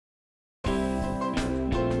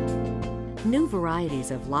New varieties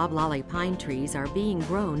of loblolly pine trees are being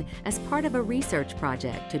grown as part of a research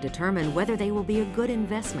project to determine whether they will be a good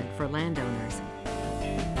investment for landowners.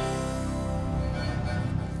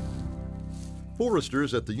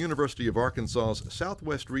 Foresters at the University of Arkansas's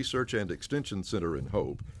Southwest Research and Extension Center in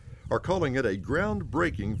Hope are calling it a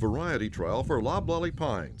groundbreaking variety trial for loblolly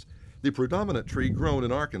pines, the predominant tree grown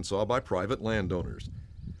in Arkansas by private landowners.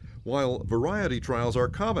 While variety trials are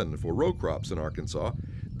common for row crops in Arkansas,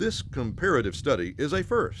 this comparative study is a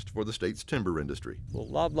first for the state's timber industry. Well,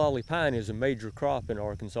 loblolly pine is a major crop in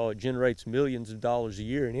Arkansas. It generates millions of dollars a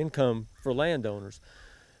year in income for landowners.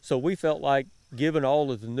 So we felt like, given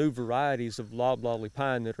all of the new varieties of loblolly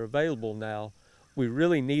pine that are available now, we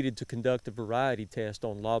really needed to conduct a variety test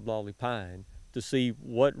on loblolly pine to see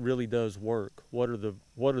what really does work. What are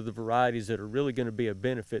the varieties that are really going to be a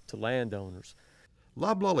benefit to landowners?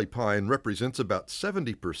 Loblolly pine represents about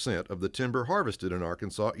 70% of the timber harvested in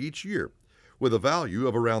Arkansas each year, with a value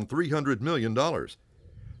of around $300 million.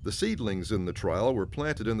 The seedlings in the trial were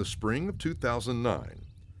planted in the spring of 2009.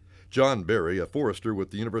 John Berry, a forester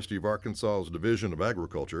with the University of Arkansas's Division of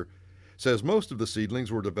Agriculture, says most of the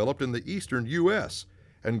seedlings were developed in the eastern U.S.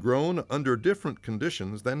 and grown under different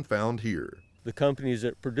conditions than found here. The companies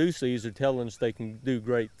that produce these are telling us they can do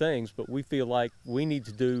great things, but we feel like we need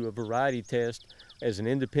to do a variety test as an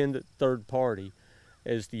independent third party,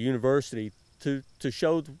 as the university, to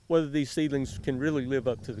show whether these seedlings can really live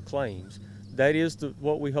up to the claims. That is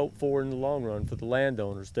what we hope for in the long run for the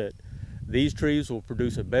landowners, that these trees will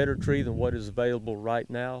produce a better tree than what is available right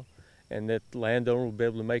now, and that the landowner will be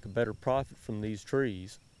able to make a better profit from these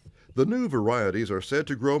trees. The new varieties are said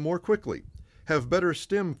to grow more quickly, have better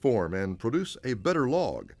stem form, and produce a better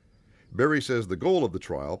log. Berry says the goal of the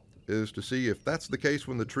trial is to see if that's the case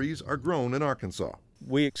when the trees are grown in Arkansas.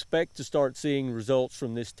 We expect to start seeing results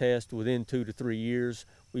from this test within 2 to 3 years.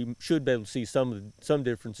 We should be able to see some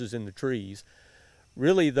differences in the trees.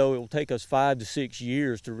 Really, though, it will take us 5 to 6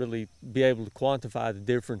 years to really be able to quantify the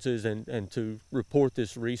differences and to report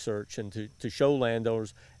this research and to show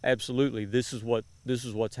landowners, absolutely, this is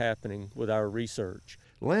what's happening with our research.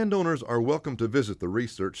 Landowners are welcome to visit the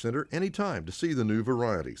research center anytime to see the new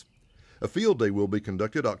varieties. A field day will be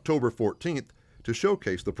conducted October 14th to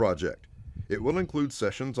showcase the project. It will include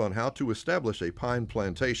sessions on how to establish a pine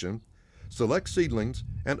plantation, select seedlings,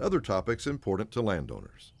 and other topics important to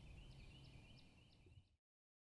landowners.